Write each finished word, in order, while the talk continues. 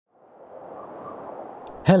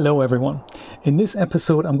Hello everyone. In this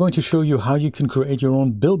episode I'm going to show you how you can create your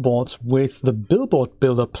own billboards with the Billboard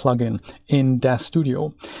Builder plugin in DAZ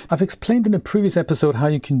Studio. I've explained in a previous episode how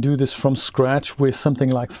you can do this from scratch with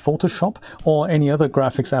something like Photoshop or any other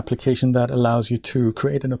graphics application that allows you to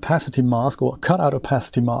create an opacity mask or a cutout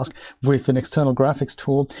opacity mask with an external graphics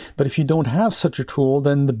tool. But if you don't have such a tool,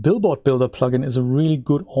 then the Billboard Builder plugin is a really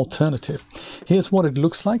good alternative. Here's what it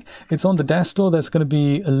looks like. It's on the DAZ store. There's going to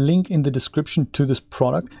be a link in the description to this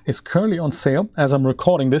product. It's currently on sale as I'm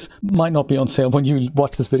recording this. Might not be on sale when you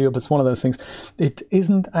watch this video, but it's one of those things. It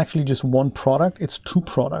isn't actually just one product, it's two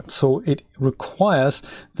products. So it requires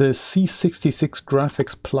the C66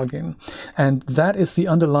 Graphics Plugin. And that is the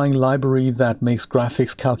underlying library that makes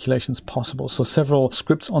graphics calculations possible. So several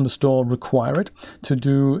scripts on the store require it to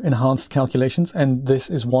do enhanced calculations, and this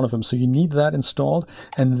is one of them. So you need that installed,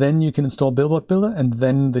 and then you can install Billboard Builder, and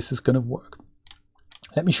then this is going to work.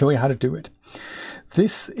 Let me show you how to do it.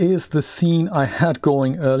 This is the scene I had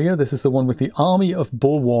going earlier. This is the one with the army of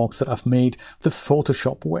bulwarks that I've made the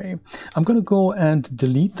Photoshop way. I'm going to go and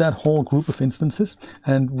delete that whole group of instances,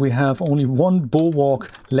 and we have only one bulwark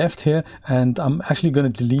left here, and I'm actually going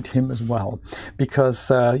to delete him as well because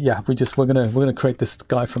yeah, we're gonna create this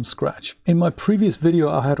guy from scratch. In my previous video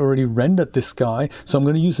I had already rendered this guy, so I'm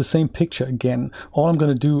going to use the same picture again. All I'm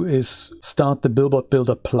going to do is start the Billboard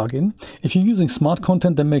Builder plugin. If you're using smart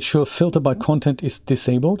content, then make sure filter by content is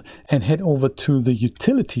disabled and head over to the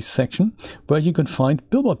utilities section where you can find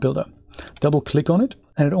Billboard Builder. Double click on it,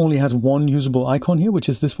 and it only has one usable icon here, which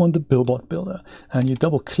is this one, the Billboard Builder. And you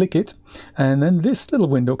double click it, and then this little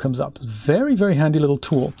window comes up. Very, very handy little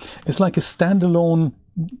tool. It's like a standalone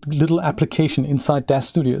little application inside DAZ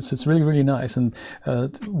Studios. It's really, really nice and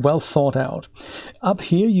well thought out. Up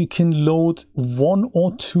here you can load one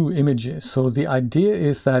or two images. So the idea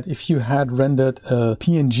is that if you had rendered a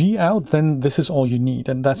PNG out, then this is all you need,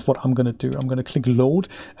 and that's what I'm going to do. I'm going to click load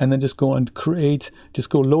and then just go and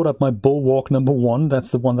load up my bulwark number one.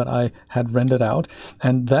 That's the one that I had rendered out,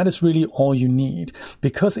 and that is really all you need.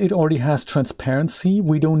 Because it already has transparency,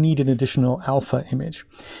 we don't need an additional alpha image.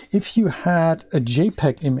 If you had a JPEG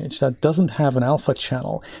image that doesn't have an alpha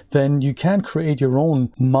channel, then you can create your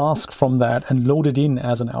own mask from that and load it in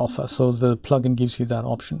as an alpha. So the plugin gives you that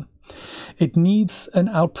option. It needs an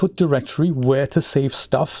output directory where to save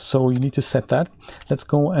stuff, so you need to set that. Let's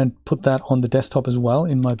go and put that on the desktop as well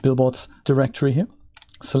in my Billboards directory here.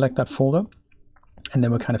 Select that folder, and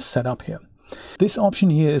then we're kind of set up here. This option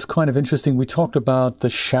here is kind of interesting. We talked about the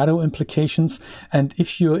shadow implications, and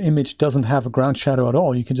if your image doesn't have a ground shadow at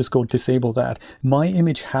all, you can just go disable that. My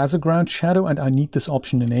image has a ground shadow and I need this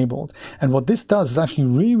option enabled. And what this does is actually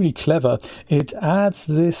really, really clever. It adds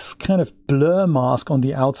this kind of blur mask on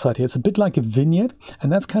the outside here. It's a bit like a vignette,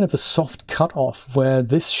 and that's kind of a soft cutoff where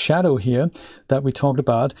this shadow here that we talked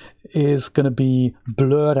about is going to be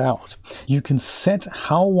blurred out. You can set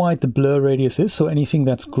how wide the blur radius is, so anything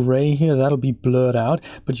that's gray here, that'll be blurred out,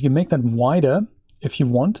 but you can make that wider if you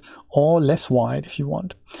want, or less wide if you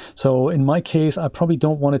want. So in my case, I probably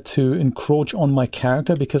don't want it to encroach on my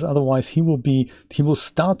character, because otherwise he will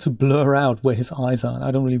start to blur out where his eyes are, and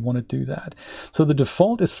I don't really want to do that. So the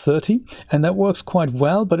default is 30, and that works quite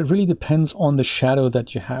well, but it really depends on the shadow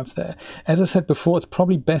that you have there. As I said before, it's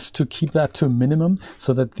probably best to keep that to a minimum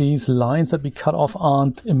so that these lines that we cut off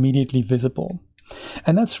aren't immediately visible.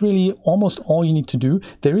 And that's really almost all you need to do.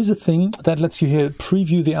 There is a thing that lets you here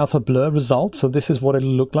preview the alpha blur result. So this is what it'll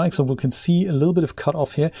look like. So we can see a little bit of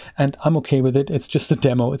cutoff here, and I'm okay with it. It's just a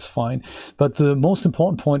demo, it's fine. But the most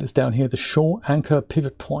important point is down here, the show anchor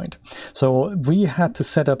pivot point. So we had to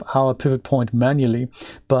set up our pivot point manually,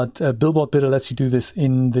 but Billboard Builder lets you do this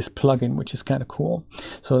in this plugin, which is kind of cool.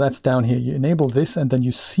 So that's down here. You enable this, and then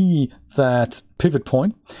you see that pivot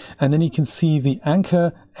point, and then you can see the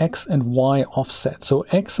anchor X and Y offset. So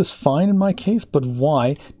X is fine in my case, but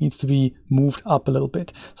Y needs to be moved up a little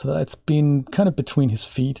bit so that it's been kind of between his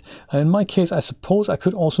feet. In my case, I suppose I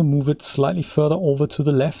could also move it slightly further over to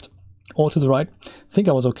the left or to the right. I think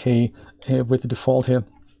I was okay here with the default here.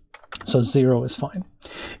 So 0 is fine.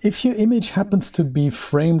 If your image happens to be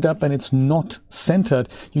framed up and it's not centered,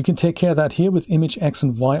 you can take care of that here with image X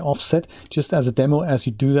and Y offset. Just as a demo, as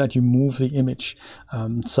you do that, you move the image.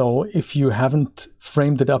 So if you haven't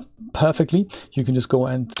framed it up perfectly, you can just go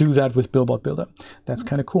and do that with Billboard Builder. That's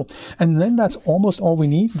kind of cool. And then that's almost all we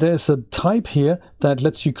need. There's a type here that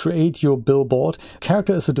lets you create your billboard.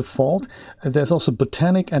 Character is a default. There's also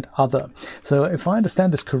botanic and other. So if I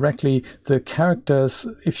understand this correctly, the characters,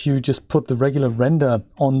 if you just put the regular render render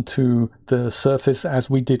onto the surface as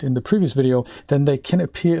we did in the previous video, then they can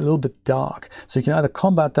appear a little bit dark. So you can either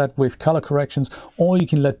combat that with color corrections, or you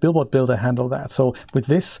can let Billboard Builder handle that. So with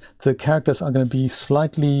this, the characters are going to be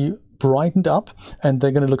slightly brightened up and they're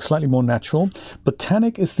going to look slightly more natural.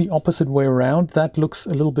 Botanic is the opposite way around. That looks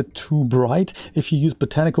a little bit too bright if you use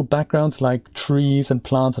botanical backgrounds like trees and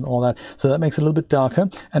plants and all that. So that makes it a little bit darker.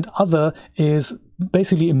 And other is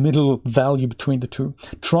basically a middle value between the two.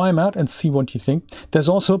 Try them out and see what you think. There's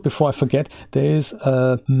also, before I forget, there is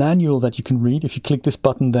a manual that you can read. If you click this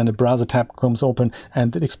button, then a browser tab comes open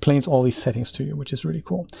and it explains all these settings to you, which is really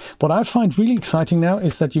cool. What I find really exciting now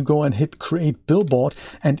is that you go and hit create billboard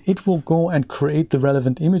and it will go and create the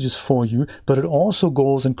relevant images for you, but it also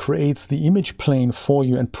goes and creates the image plane for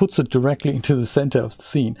you and puts it directly into the center of the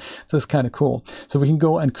scene. So that's kind of cool. So we can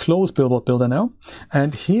go and close Billboard Builder now.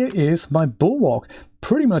 And here is my bulwark,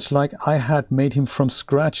 pretty much like I had made him from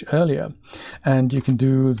scratch earlier. And you can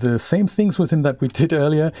do the same things with him that we did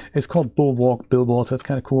earlier. It's called Bulwark Billboard, so that's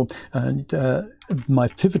kind of cool. And my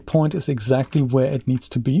pivot point is exactly where it needs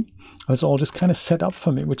to be. It's all just kind of set up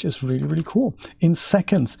for me, which is really, really cool. In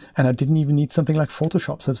seconds, and I didn't even need something like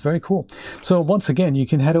Photoshop, so it's very cool. So once again, you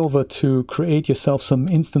can head over to create yourself some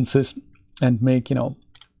instances and make, you know,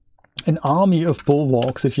 an army of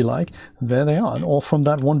bulwarks, if you like. There they are, and all from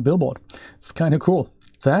that one billboard. It's kind of cool.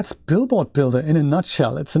 That's Billboard Builder in a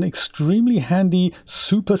nutshell. It's an extremely handy,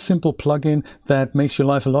 super simple plugin that makes your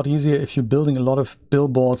life a lot easier if you're building a lot of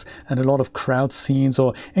billboards and a lot of crowd scenes,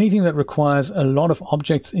 or anything that requires a lot of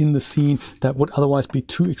objects in the scene that would otherwise be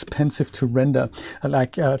too expensive to render,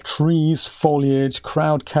 like trees, foliage,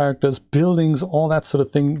 crowd characters, buildings, all that sort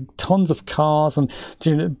of thing, tons of cars, and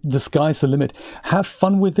you know, the sky's the limit. Have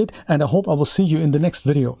fun with it, and I hope I will see you in the next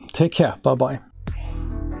video. Take care. Bye-bye.